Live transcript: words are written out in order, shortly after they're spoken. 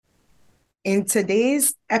In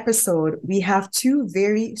today's episode, we have two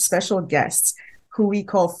very special guests who we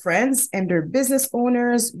call friends, and they're business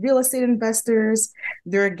owners, real estate investors.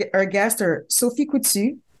 Our guests are Sophie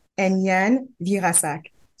Coutu and Yann Virassak.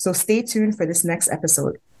 So stay tuned for this next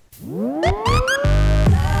episode.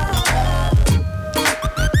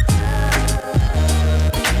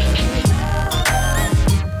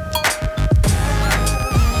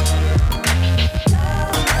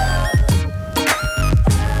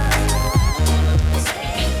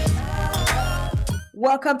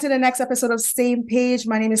 Welcome to the next episode of Same Page.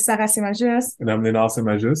 My name is Sarah Simajus. And I'm Léonard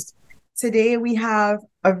Simajus. Today we have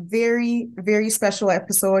a very, very special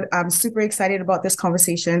episode. I'm super excited about this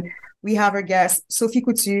conversation. We have our guests, Sophie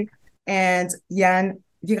Coutu and Yann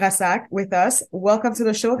Virassak with us. Welcome to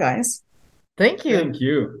the show, guys. Thank you. Thank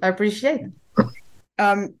you. I appreciate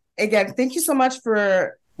it. Again, thank you so much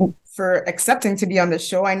for accepting to be on the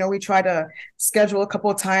show. I know we tried to schedule a couple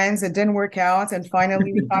of times. It didn't work out. And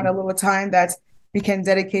finally, we found a little time that we can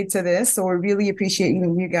dedicate to this. So we really appreciate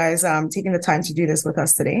you guys taking the time to do this with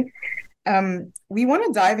us today. We want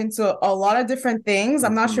to dive into a lot of different things.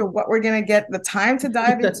 I'm not sure what we're going to get the time to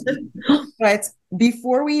dive into. But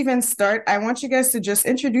before we even start, I want you guys to just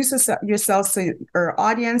introduce yourselves to our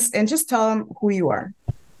audience and just tell them who you are.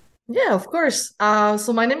 Yeah, of course.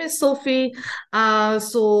 So my name is Sophie.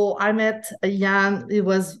 So I met Yann, it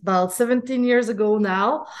was about 17 years ago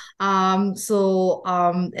now. And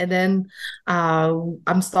then I've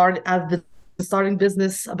been starting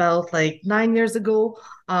business about like 9 years ago.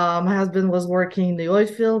 My husband was working in the oil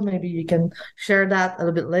field. Maybe you can share that a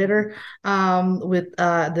little bit later with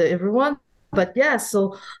everyone. But yeah,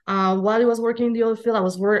 so while he was working in the oil field, I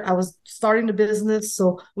was starting the business,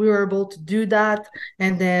 so we were able to do that.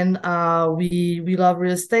 And then we love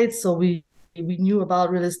real estate, so we knew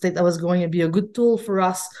about real estate that was going to be a good tool for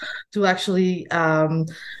us to actually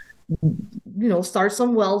start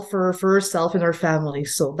some wealth for ourselves and our family.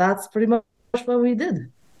 So that's pretty much what we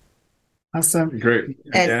did. Awesome, great.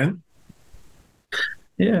 And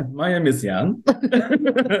yeah, my name is Yann,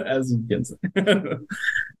 as you can see.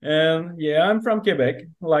 And yeah, I'm from Quebec,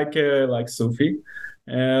 like Sophie.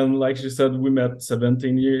 And like she said, we met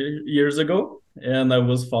 17 years ago, and I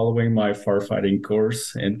was following my firefighting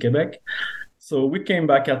course in Quebec. So we came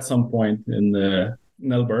back at some point in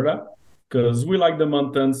Alberta, because we like the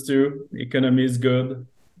mountains too. The economy is good.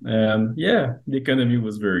 And yeah, the economy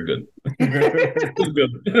was very good. It was good.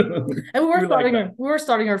 And we were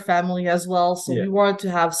starting our family as well, so we wanted to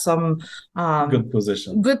have some good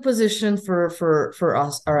position for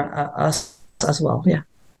us as well. Yeah.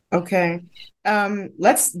 Okay.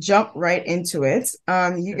 Let's jump right into it.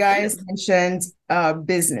 You guys mentioned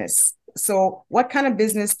business. So what kind of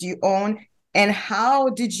business do you own, and how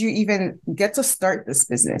did you even get to start this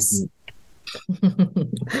business?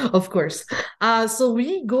 Of course. So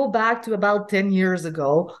we go back to about 10 years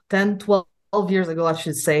ago, 10, 12 years ago, I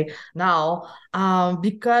should say now,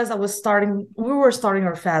 because we were starting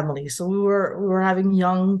our family. So we were having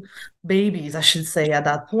young babies, I should say, at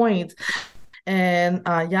that point. And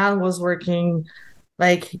Yann was working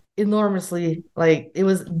like enormously, like it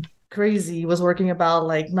was crazy. He was working about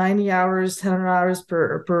like 90 hours, 100 hours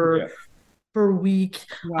per week,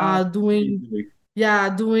 Wow. doing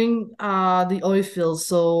the oil field.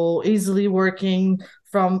 So easily working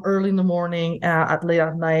from early in the morning at late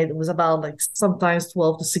at night. It was about like sometimes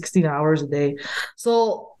 12 to 16 hours a day.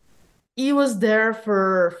 So he was there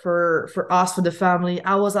for us, for the family.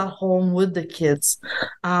 I was at home with the kids,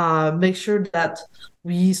 make sure that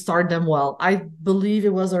we start them well. I believe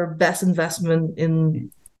it was our best investment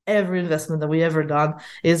in every investment that we ever done,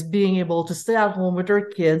 is being able to stay at home with our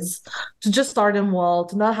kids, to just start them well,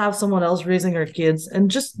 to not have someone else raising our kids, and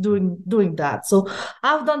just doing that. So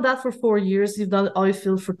I've done that for 4 years. You've done oil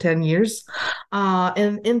field for 10 years.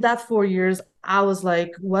 And in that 4 years, I was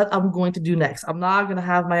like, what I'm going to do next? I'm not going to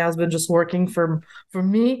have my husband just working for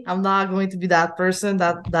me. I'm not going to be that person,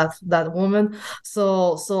 that woman.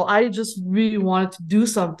 So I just really wanted to do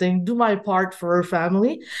something, do my part for her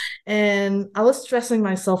family. And I was stressing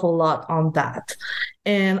myself a lot on that.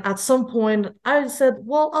 And at some point I said,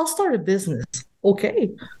 well, I'll start a business.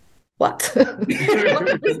 Okay. What?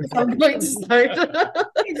 I'm going to start.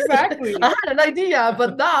 Exactly. I had an idea,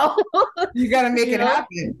 but now you got to make it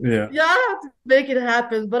happen. Yeah, I have to make it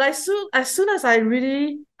happen. But as soon as I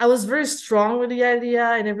was very strong with the idea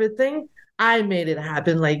and everything, I made it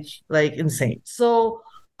happen like insane. So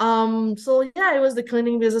yeah, it was the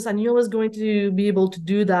cleaning business. I knew I was going to be able to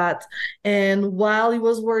do that. And while he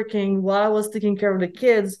was working, while I was taking care of the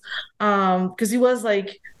kids, because he was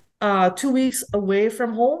like 2 weeks away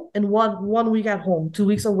from home and one week at home, 2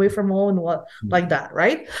 weeks away from home and what like that,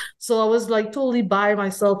 right? So I was like totally by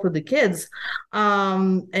myself with the kids.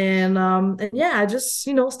 And yeah, I just,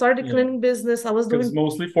 started Yeah. cleaning business. I was Because doing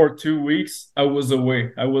mostly for 2 weeks, I was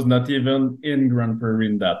away. I was not even in Grand Prairie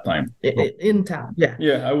in that time. in town. Yeah.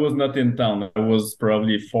 Yeah, I was not in town. I was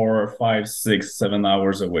probably 4, 5, 6, 7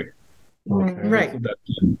 hours away. Okay. Right. So that,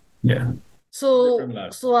 yeah. So Different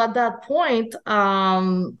life. so at that point,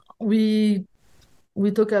 we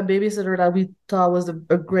took a babysitter that we thought was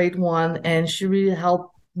a great one, and she really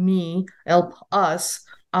help us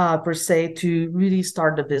per se to really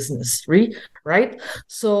start the business, right?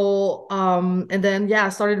 So and then I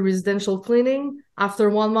started residential cleaning. After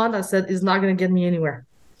 1 month, I said it's not gonna get me anywhere.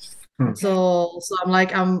 So I'm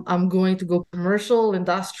like, I'm going to go commercial,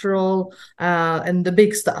 industrial, and the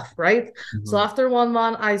big stuff, right? So after 1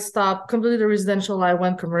 month, I stopped completely the residential. I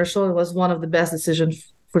went commercial. It was one of the best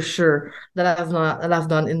decisions for sure that I've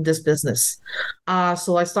done in this business.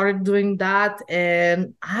 So I started doing that,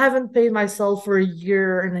 and I haven't paid myself for a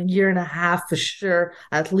year and a half for sure,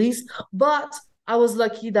 at least. But I was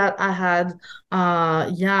lucky that I had,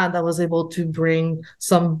 that was able to bring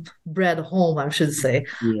some bread home, I should say,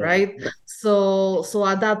 right? So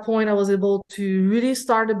at that point, I was able to really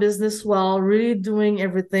start a business well, really doing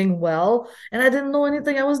everything well, and I didn't know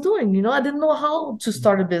anything I was doing. I didn't know how to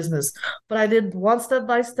start a business, but I did one step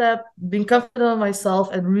by step, being confident in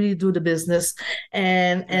myself, and really do the business,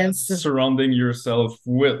 and surrounding yourself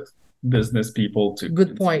with business people too.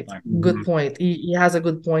 Good point. Good point. He has a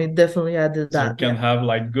good point. Definitely, I did that. So you can have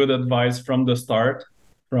like good advice from the start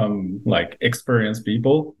from like experienced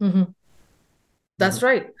people. That's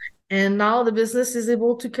right. And now the business is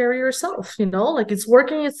able to carry yourself, like it's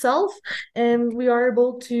working itself, and we are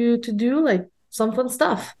able to do like some fun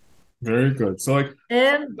stuff. Very good. So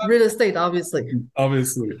and real estate, obviously.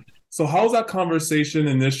 So how's that conversation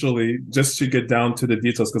initially, just to get down to the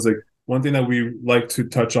details? Because one thing that we like to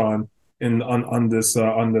touch on on this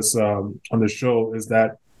show is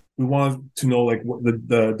that we want to know like what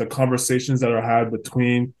the conversations that are had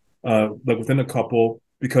between like within a couple,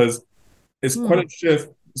 because it's quite a shift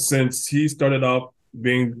since he started off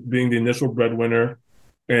being the initial breadwinner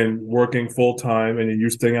and working full time, and you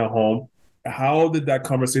staying at home. How did that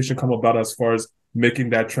conversation come about as far as making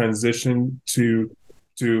that transition to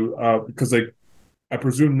because I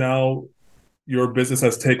presume now your business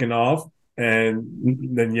has taken off, and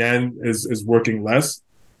then Yan is working less.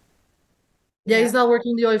 Yeah, he's not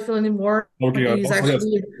working the oil field anymore. He's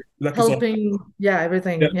actually helping.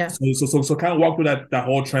 Everything. Yeah. So kind of walk through that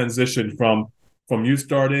whole transition from you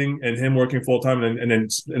starting and him working full time,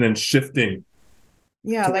 and then shifting.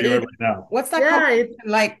 Yeah, like right now. What's that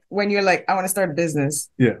like when you're like, I want to start a business?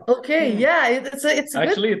 Yeah. Okay. Yeah. It's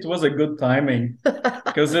actually it was a good timing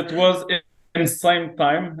because it was in the same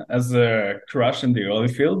time as a crash in the oil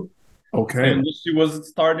field. Okay. And she was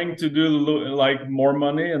starting to do like more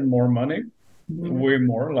money and more money, way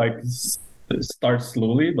more, like start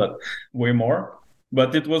slowly, but way more.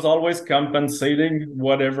 But it was always compensating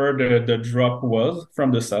whatever the drop was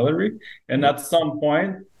from the salary. And at some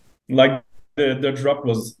point, like the drop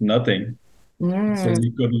was nothing. So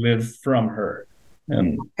you could live from her.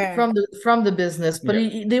 And from the business. But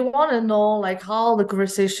they want to know like how the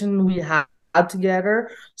conversation we had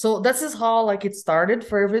together. So this is how like it started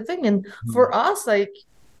for everything. And for us, like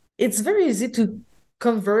it's very easy to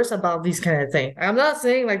converse about these kind of things. I'm not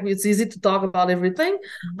saying like it's easy to talk about everything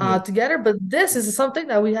together, but this is something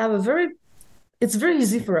that we have it's very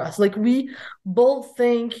easy for us. Like we both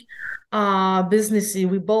think businessy.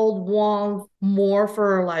 We both want more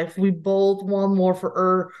for our life. We both want more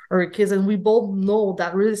for our kids, and we both know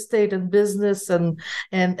that real estate and business and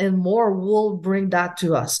more will bring that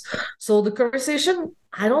to us. So the conversation,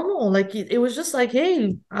 I don't know, like it was just like,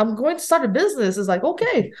 hey, I'm going to start a business. It's like,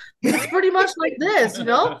 okay, it's pretty much like this,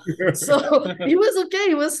 So he was okay.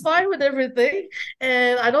 He was fine with everything.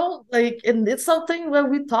 And and it's something that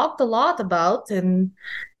we talked a lot about, and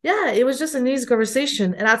yeah, it was just an easy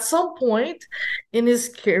conversation. And at some point in his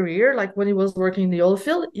career, like when he was working in the oil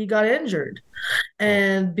field, he got injured.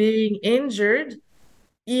 And being injured,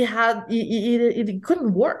 he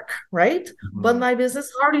couldn't work, right? But my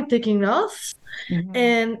business already taking off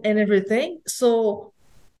and everything. So,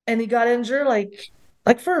 and he got injured like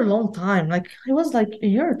for a long time. Like it was like a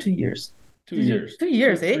year or 2 years. 2 years. 2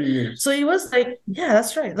 years, eh? 3 years. So he was like, yeah,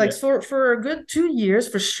 that's right. Like for a good 2 years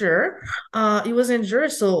for sure. He was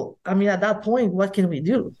injured. So I mean, at that point, what can we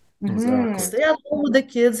do? Exactly. Stay at home with the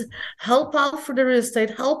kids, help out for the real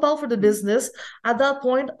estate, help out for the business. At that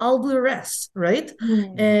point, I'll do the rest, right?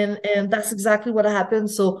 And that's exactly what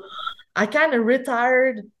happened. So I kind of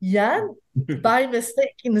retired Yan by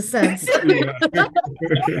mistake in a sense.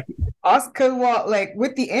 Also, because well, like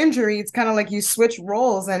with the injury, it's kind of like you switch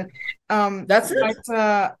roles, and That's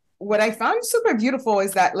it. what I found super beautiful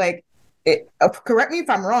is that like it. Correct me if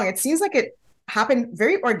I'm wrong. It seems like it happened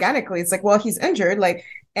very organically. It's like, well, he's injured, like,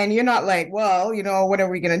 and you're not like, well, what are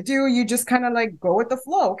we gonna do? You just kind of like go with the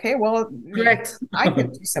flow. Okay, well, Correct. I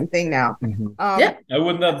can do something now. Yeah. I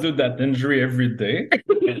would not do that injury every day.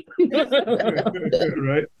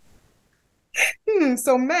 Right.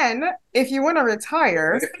 So men, if you want to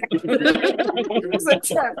retire, here's a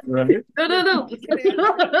tip. Right. No.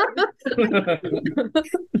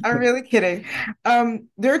 I'm really kidding.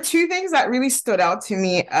 There are two things that really stood out to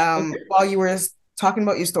me while you were talking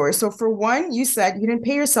about your story. So for one, you said you didn't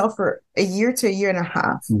pay yourself for a year to a year and a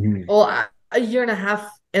half. Well, a year and a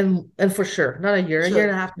half, and for sure, not a year, a year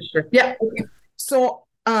and a half for sure. Yeah. So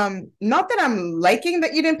not that I'm liking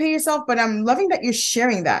that you didn't pay yourself, but I'm loving that you're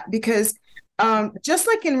sharing that, because just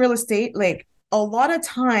like in real estate, like a lot of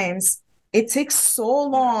times it takes so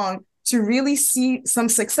long to really see some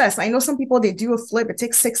success. I know some people, they do a flip, it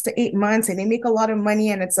takes 6 to 8 months and they make a lot of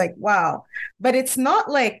money and it's like, wow, but it's not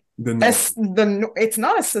like it's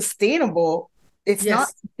not a sustainable. It's not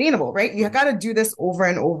sustainable, right? You got to do this over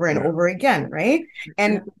and over and over again, right?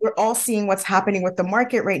 And we're all seeing what's happening with the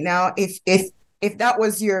market right now. If that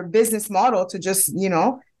was your business model to just,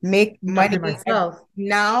 make money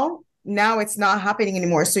now it's not happening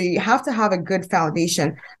anymore. So you have to have a good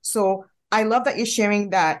foundation. So I love that you're sharing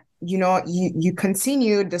that, you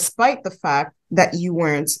continued despite the fact that you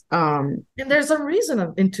weren't. And there's a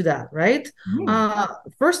reason into that, right?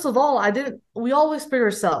 First of all, we always pay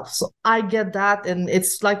ourselves. So I get that. And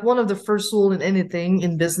it's like one of the first rule in anything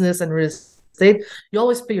in business and real estate, you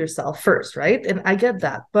always pay yourself first, right? And I get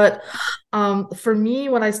that. But for me,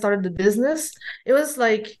 when I started the business, it was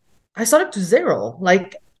like, I started to zero.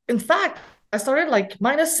 Like, in fact, I started like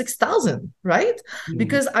minus 6,000, right?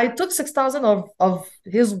 Because I took 6,000 of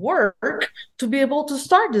his work to be able to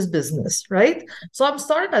start this business, right? So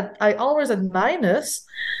I always at minus,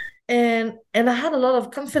 and I had a lot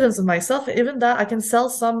of confidence in myself, even that I can sell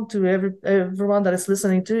some to everyone that is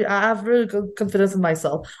listening to. I have really good confidence in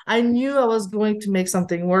myself. I knew I was going to make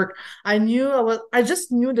something work. I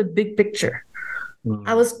just knew the big picture.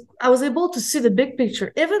 I was able to see the big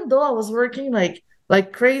picture, even though I was working like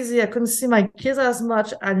crazy. I couldn't see my kids as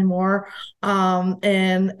much anymore.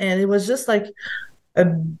 And it was just like a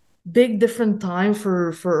big different time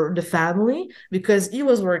for the family, because he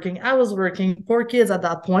was working, I was working, 4 kids at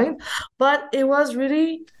that point. But it was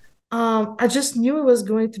really, I just knew it was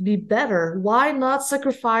going to be better. Why not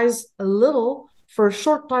sacrifice a little for a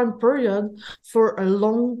short time period for a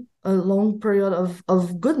long period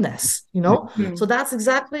of goodness, So that's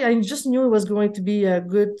exactly, I just knew it was going to be a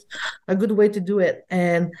good way to do it.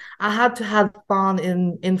 And I had to have fun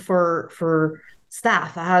in for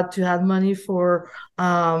staff. I had to have money for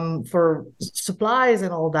supplies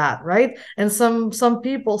and all that, right? And some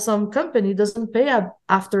company doesn't pay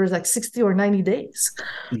after like 60 or 90 days.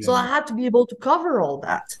 So I had to be able to cover all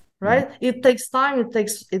that, right? It takes time,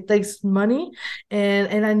 it takes money,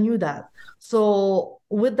 and I knew that. So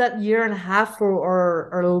with that year and a half or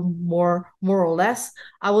a little more or less,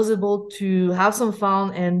 I was able to have some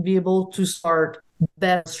fun and be able to start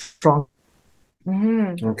that strong.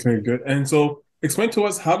 Okay, good. And so explain to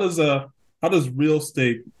us, how does real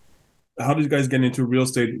estate, how did you guys get into real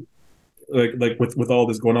estate, like with all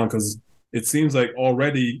this going on? Because it seems like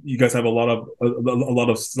already you guys have a lot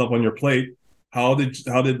of stuff on your plate. How did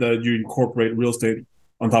you incorporate real estate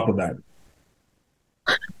on top of that?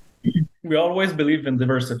 We always believe in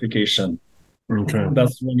diversification. Okay.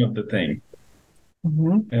 That's one of the things.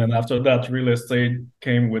 And after that, real estate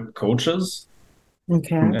came with coaches.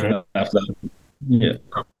 Okay. And after that,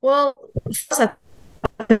 Well,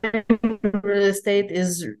 real estate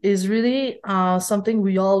is really something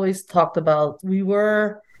we always talked about. We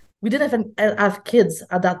didn't even have kids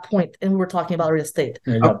at that point, and we were talking about real estate.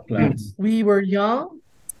 Plans. We were young,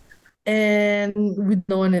 and we didn't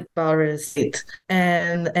know anything about real estate,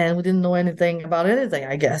 and we didn't know anything about anything,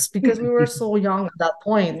 I guess, because we were so young at that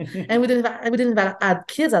point, and we didn't even have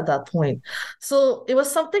kids at that point. So it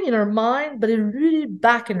was something in our mind, but it really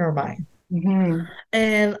back in our mind.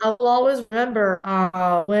 And I will always remember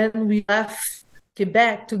when we left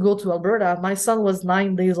Quebec to go to Alberta, my son was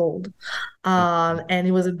 9 days old, and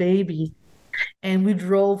he was a baby. And we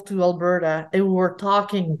drove to Alberta and we were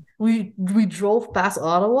talking. We drove past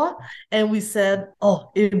Ottawa and we said,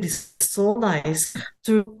 oh, it would be so nice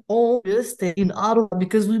to own real estate in Ottawa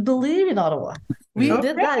because we believe in Ottawa. We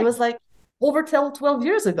did that. It was like over 12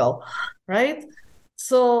 years ago, right?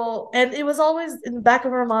 So, and it was always in the back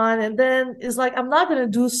of our mind. And then it's like, I'm not going to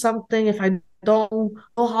do something if I don't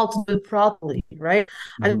know how to do it properly, right?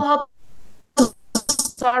 I Mhm. know how to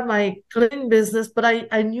start my cleaning business, but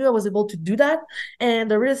I knew I was able to do that. And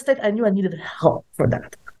the real estate, I knew I needed help for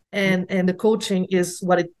that. And the coaching is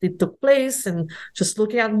what it took place, and just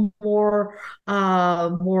looking at more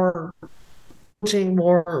coaching,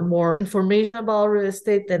 more information about real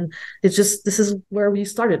estate, and this is where we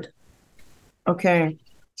started. Okay.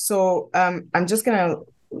 So I'm just gonna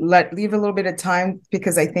leave a little bit of time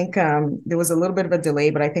because I think there was a little bit of a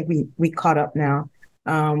delay, but I think we caught up now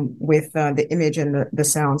with the image and the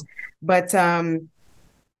sound. But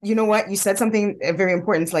you know what? You said something very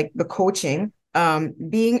important. It's like the coaching,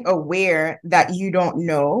 being aware that you don't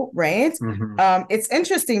know, right? Mhm. It's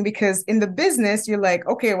interesting because in the business, you're like,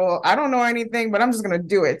 okay, well, I don't know anything, but I'm just gonna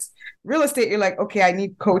do it. Real estate, you're like, okay, I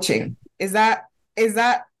need coaching. Is that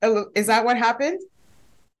what happened?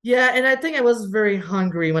 Yeah, and I think I was very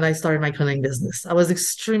hungry when I started my cleaning business. I was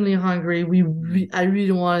extremely hungry. I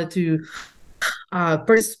really wanted to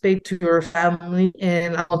participate to your family,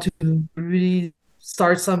 and I want to really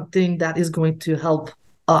start something that is going to help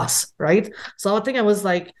us, right? So I think I was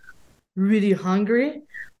like really hungry.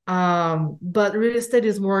 But real estate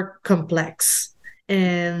is more complex.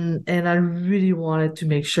 And I really wanted to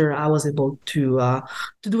make sure I was able to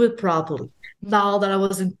do it properly now that I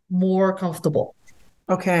was more comfortable.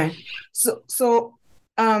 Okay. So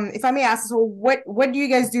if I may ask, so what do you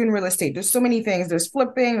guys do in real estate? There's so many things. There's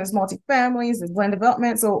flipping, there's multifamilies, there's land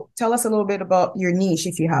development. So tell us a little bit about your niche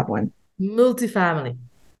if you have one. Multifamily.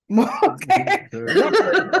 Okay.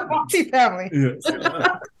 Multifamily. Yes.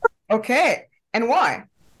 Okay. And why?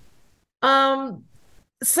 Um,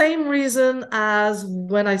 Same reason as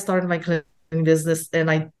when I started my cleaning business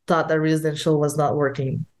and I thought that residential was not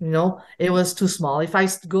working. It was too small. If I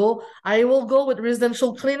will go with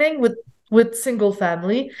residential cleaning with single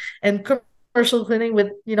family, and commercial cleaning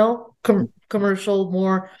with, commercial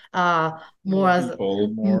more as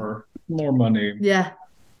people, more money. yeah.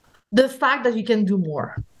 The fact that you can do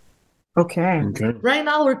more. Okay. Okay. Right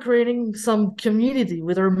now, we're creating some community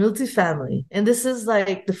with our multifamily, and this is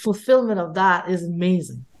like the fulfillment of that is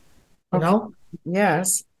amazing. Okay.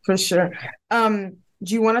 Yes, for sure.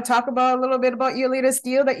 Do you want to talk about a little bit about your latest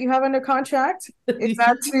deal that you have under contract? Is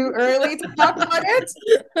that too early to talk about it?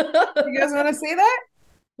 You guys want to say that?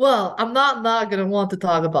 Well, I'm not gonna want to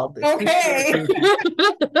talk about this. Okay.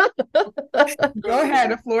 Go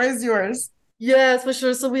ahead. The floor is yours. Yes, for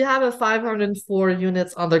sure. So we have a 504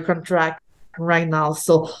 units under contract right now.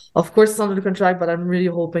 So of course it's under the contract, but I'm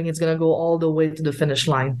really hoping it's gonna go all the way to the finish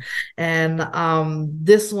line. And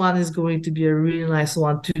this one is going to be a really nice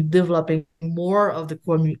one to developing more of the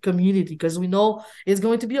community, because we know it's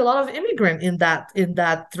going to be a lot of immigrant in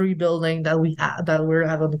that 3 building that we're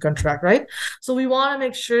having on the contract, right? So we want to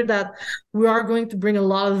make sure that we are going to bring a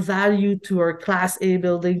lot of value to our Class A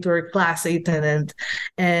building, to our Class A tenant,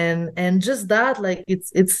 and just that, like it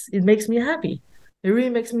makes me happy. It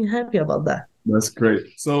really makes me happy about that. That's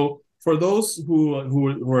great. So for those who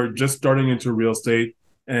are just starting into real estate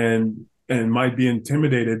and might be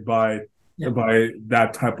intimidated by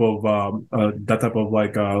that type of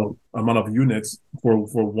like amount of units for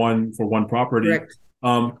one property, Correct.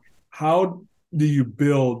 How do you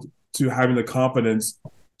build to having the confidence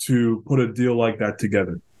to put a deal like that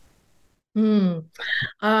together?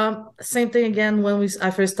 Same thing again when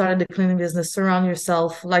I first started the cleaning business. Surround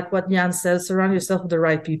yourself, like what Jan said, surround yourself with the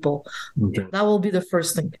right people. Okay. That will be the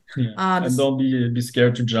first thing. Yeah. And don't be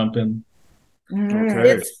scared to jump in.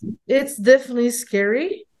 Okay. It's definitely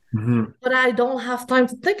scary, Mm-hmm. but I don't have time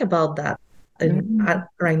to think about that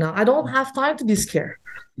right now. I don't have time to be scared.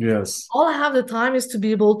 Yes. All I have the time is to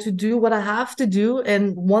be able to do what I have to do,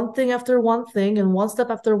 and one thing after one thing, and one step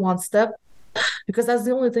after one step, because that's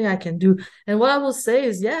the only thing I can do. And what I will say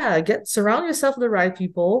is, surround yourself with the right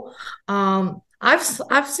people.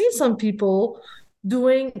 I've seen some people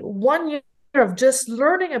doing 1 year of just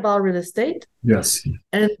learning about real estate. Yes.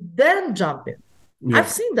 And then jump in. Yeah. I've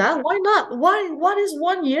seen that. Why not? What is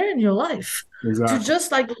 1 year in your life? Exactly. To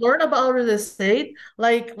just like learn about real estate,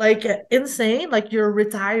 like insane, like you're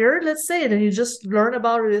retired, let's say, and then you just learn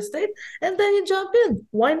about real estate and then you jump in.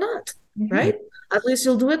 Why not? Right? At least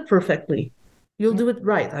you'll do it perfectly. You'll do it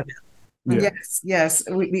right. I mean. Yes.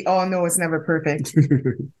 We all know it's never perfect.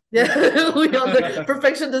 Yeah, we all know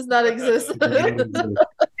perfection does not exist.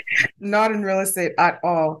 Not in real estate at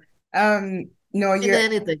all. No, In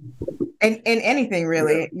anything. In anything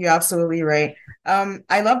really. You're absolutely right.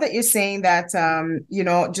 I love that you're saying that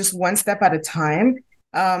just one step at a time.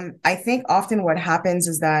 I think often what happens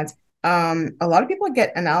is that a lot of people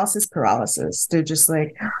get analysis paralysis. They're just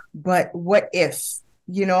like, but what if,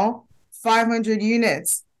 500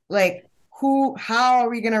 units, like how are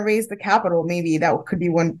we going to raise the capital? Maybe that could be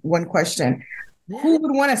one question. Who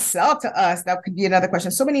would want to sell to us? That could be another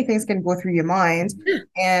question. So many things can go through your mind.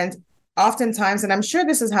 And oftentimes, and I'm sure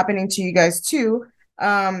this is happening to you guys too,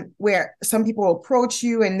 where some people approach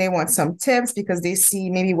you and they want some tips because they see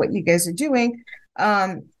maybe what you guys are doing.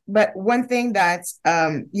 But one thing that,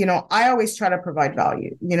 I always try to provide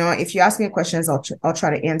value. If you ask me questions, I'll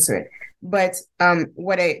try to answer it. But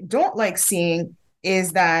what I don't like seeing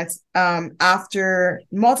is that after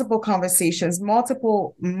multiple conversations,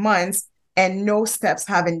 multiple months, and no steps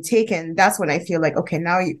have been taken, that's when I feel like, okay,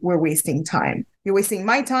 now we're wasting time. You're wasting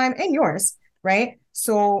my time and yours, right?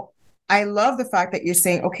 So I love the fact that you're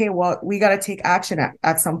saying, okay, well, we got to take action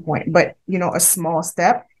at some point. But, a small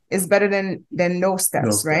step is better than no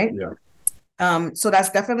steps, right? Yeah. So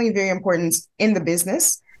that's definitely very important in the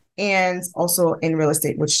business and also in real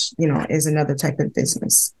estate, which, is another type of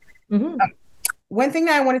business. Mm-hmm. One thing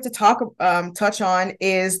that I wanted to touch on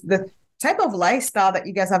is the type of lifestyle that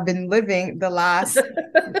you guys have been living the last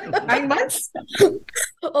 9 months?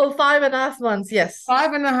 5.5 months, yes.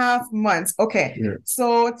 5.5 months. Okay. Yeah.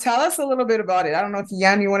 So tell us a little bit about it. I don't know if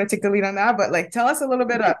Yan, you want to take the lead on that, but tell us a little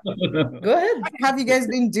bit of Go ahead. what have you guys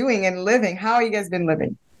been doing and living? How have you guys been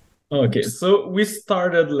living? Okay, so we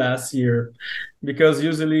started last year because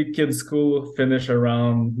usually kids' school finish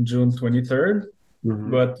around June 23rd,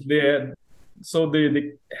 but they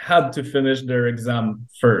had to finish their exam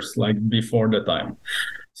first, before the time.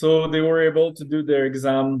 So they were able to do their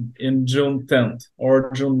exam in June 10th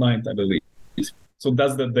or June 9th, I believe. So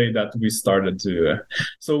that's the day that we started to.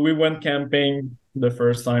 So we went camping the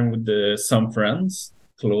first time with some friends,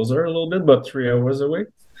 closer a little bit, but 3 hours away.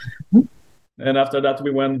 And after that,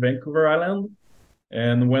 we went Vancouver Island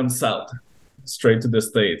and went south, straight to the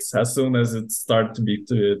States, as soon as it started to be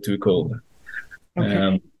too cold. Okay.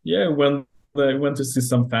 And I went to see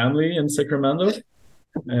some family in Sacramento,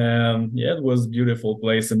 and it was a beautiful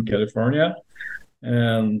place in California,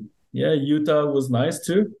 and Utah was nice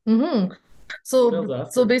too. Mm-hmm.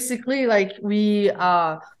 So basically, we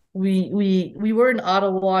were in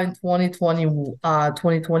Ottawa in 2020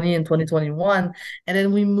 and 2021, and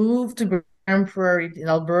then we moved to Grand Prairie in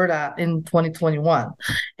Alberta in 2021,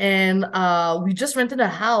 and we just rented a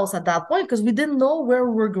house at that point because we didn't know where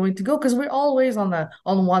we were going to go because we're always on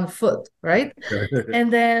one foot, right?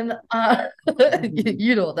 And then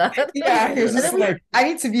you know that. Yeah, it was just I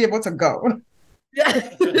need to be able to go. Yeah.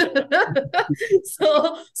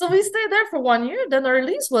 So we stayed there for 1 year. Then our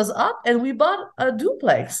lease was up, and we bought a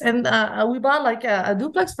duplex. And we bought a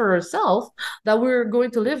duplex for ourselves that we were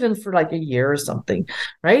going to live in for a year or something,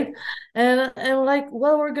 right? And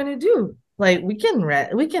what we're gonna do? We can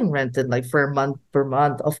rent it for a month per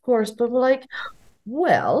month, of course. But we're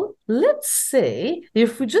well, let's say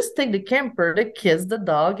if we just take the camper, the kids, the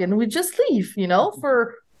dog, and we just leave,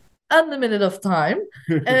 for unlimited of time,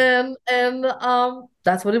 and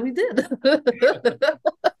that's what we did.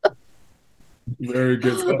 Very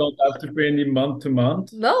good. So don't have to pay any month to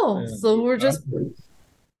month. No, so we're just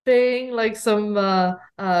paying some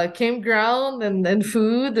campground and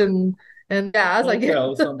food and gas,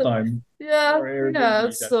 sometime. Yeah.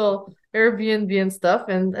 So Airbnb and stuff,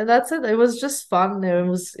 and that's it. It was just fun.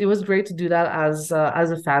 It was great to do that as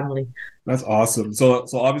a family. That's awesome. So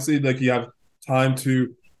obviously, you have time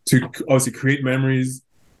to obviously create memories,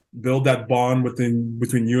 build that bond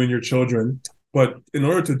between you and your children. But in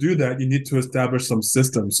order to do that, you need to establish some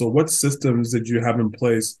systems. So what systems did you have in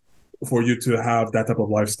place for you to have that type of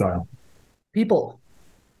lifestyle? People.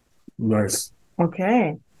 Nice.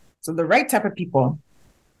 Okay. So the right type of people.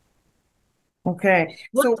 Okay.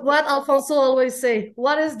 What Alfonso always say,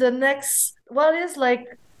 what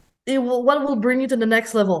will bring you to the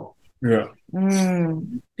next level? Yeah.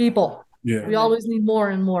 People. Yeah. We always need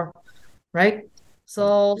more and more, right?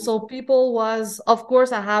 So people was, of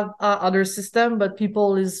course, I have other system, but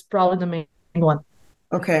people is probably the main one.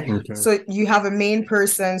 Okay. So you have a main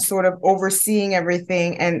person sort of overseeing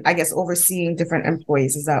everything, and I guess overseeing different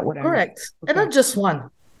employees. Is that what I mean? Correct. And not just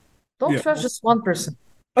one. Don't trust just one person.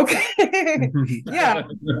 Okay. Yeah.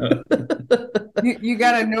 you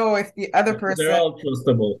gotta know if the other person. They're all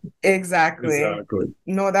trustable. Exactly.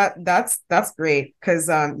 No, that's great, because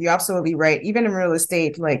you're absolutely right. Even in real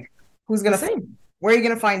estate, who's gonna where are you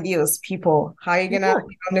gonna find deals? People. How are you gonna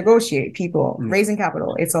negotiate? People. Raising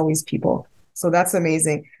capital. It's always people. So that's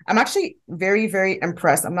amazing. I'm actually very, very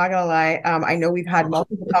impressed. I'm not gonna lie. I know we've had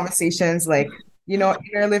multiple conversations, in our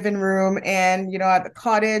living room and, at the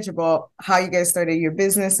cottage about how you guys started your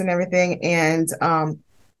business and everything. And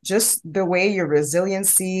just the way your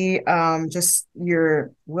resiliency, just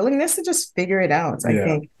your willingness to just figure it out. I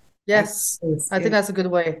think. Yes, I think that's a good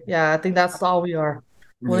way. Yeah, I think that's all we are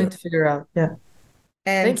willing to figure out. Yeah.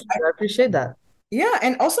 And thank you. I appreciate that. Yeah,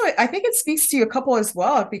 and also I think it speaks to your couple as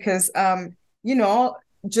well because you know,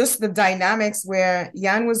 just the dynamics where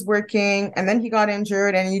Jan was working and then he got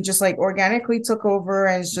injured and you just like organically took over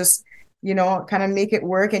and it's just, you know, kind of make it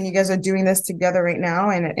work, and you guys are doing this together right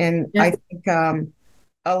now, and I think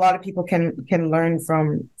a lot of people can learn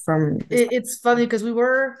from it's funny because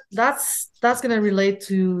that's going to relate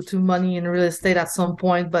to money and real estate at some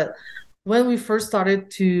point, but when we first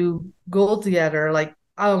started to go together, like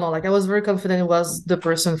I don't know, like I was very confident it was the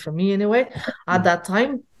person for me anyway at that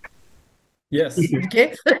time. Yes.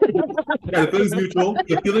 Okay. Yeah, the feeling's mutual.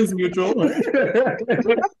 The feeling's mutual.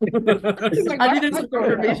 Like, I needed some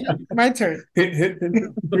confirmation. My turn.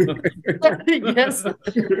 Yes.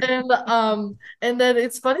 And then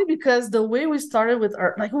it's funny because the way we started with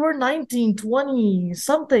our, like, we were 19, 20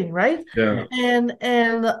 something, right? Yeah. And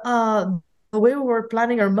the way we were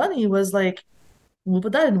planning our money was like, we'll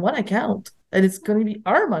put that in one account and it's going to be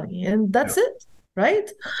our money and that's it,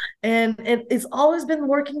 right? And it's always been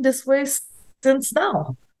working this way since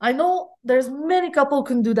now. I know there's many couples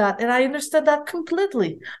can do that, and I understand that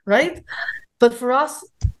completely, right? But for us,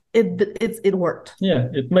 it worked. Yeah,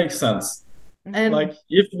 it makes sense. And like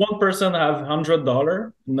if one person have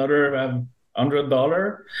 $100, another have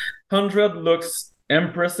 $100, 100 looks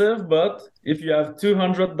impressive, but if you have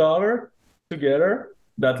 $200 together,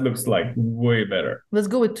 that looks like way better. let's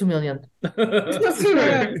go with 2 million. Another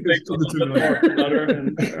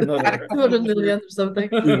 200 million or something.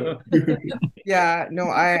 Yeah, no,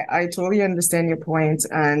 I totally understand your point.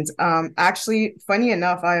 And actually, funny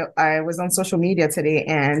enough, I was on social media today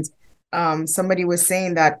and somebody was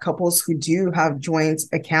saying that couples who do have joint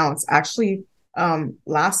accounts actually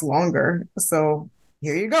last longer. So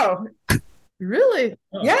here you go. Really?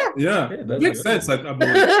 Yeah. Yeah, Okay, it that's makes good. sense. I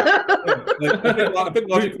believe. Like, I think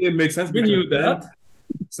logically it makes sense. We knew that.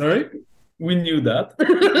 Sorry? We knew that.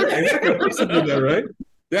 Yeah, of course you knew that, right?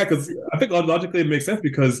 Yeah, because I think logically it makes sense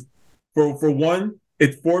because for one,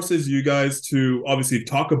 it forces you guys to obviously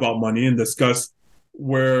talk about money and discuss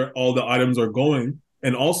where all the items are going.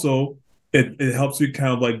 And also it helps you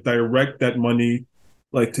kind of like direct that money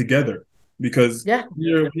like together. Because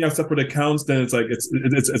when you have separate accounts, then it's like it's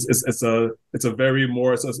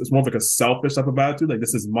more of like a selfish type of attitude. Like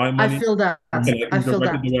this is my money. I feel that. And I can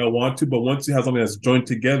direct it the way I want to. But once you have something that's joined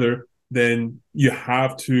together, then you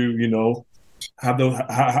have to, you know, have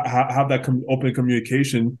that open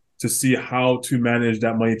communication to see how to manage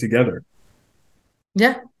that money together.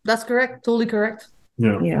 Yeah, that's correct. Totally correct.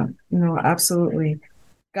 Yeah. No, absolutely.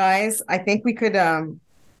 Guys, I think we could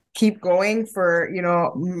keep going for, you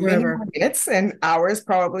know, many more minutes and hours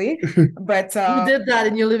probably. But you did that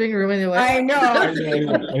in your living room anyway. I know.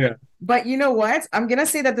 Yeah. But you know what? I'm gonna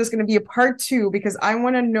say that there's gonna be a part 2 because I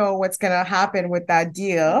want to know what's gonna happen with that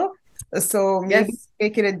deal. So maybe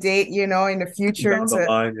make it a date, you know, in the future down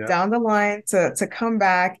the line to come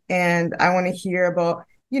back, and I want to hear about,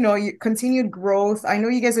 you know, your continued growth. I know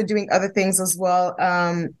you guys are doing other things as well.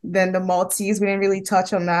 Then the Maltese, we didn't really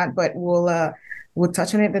touch on that, but we'll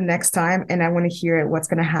touch on it the next time. And I want to hear what's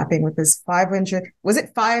going to happen with this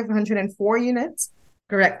 504 units?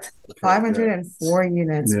 Correct. 504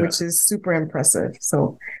 units, which is super impressive.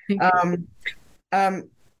 So,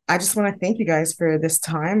 I just want to thank you guys for this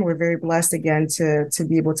time. We're very blessed again to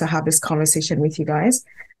be able to have this conversation with you guys.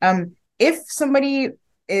 If somebody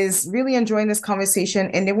is really enjoying this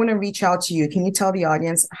conversation and they want to reach out to you, can you tell the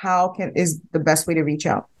audience is the best way to reach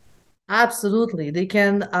out? Absolutely. They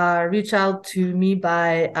can reach out to me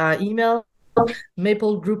by email,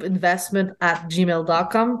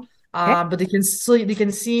 maplegroupinvestment@gmail.com. But they can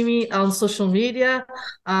see me on social media,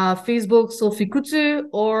 Facebook, Sophie Coutu,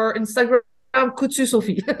 or Instagram, Coutu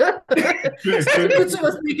Sophie. Coutu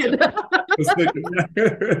was speaking.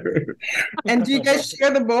 And do you guys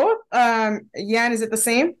share the both? Jan, is it the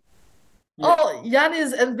same? Oh, Jan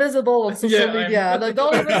is invisible on social media. Like,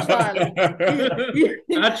 don't even try.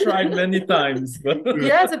 I tried many times. But... He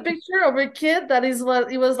has a picture of a kid that is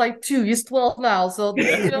he was like 2. He's 12 now. So,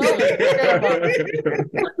 you know,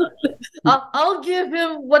 I'll give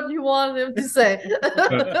him what you want him to say.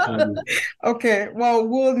 Okay. Well,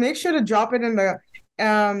 we'll make sure to drop it in the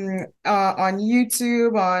on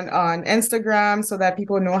YouTube, on Instagram, so that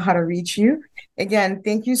people know how to reach you. Again,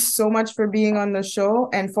 thank you so much for being on the show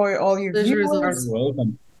and for all your viewers. You're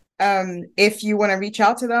welcome. If you want to reach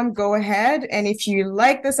out to them, go ahead. And if you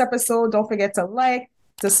like this episode, don't forget to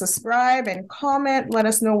subscribe and comment. Let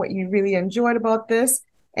us know what you really enjoyed about this.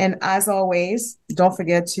 And as always, don't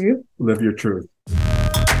forget to Live your truth.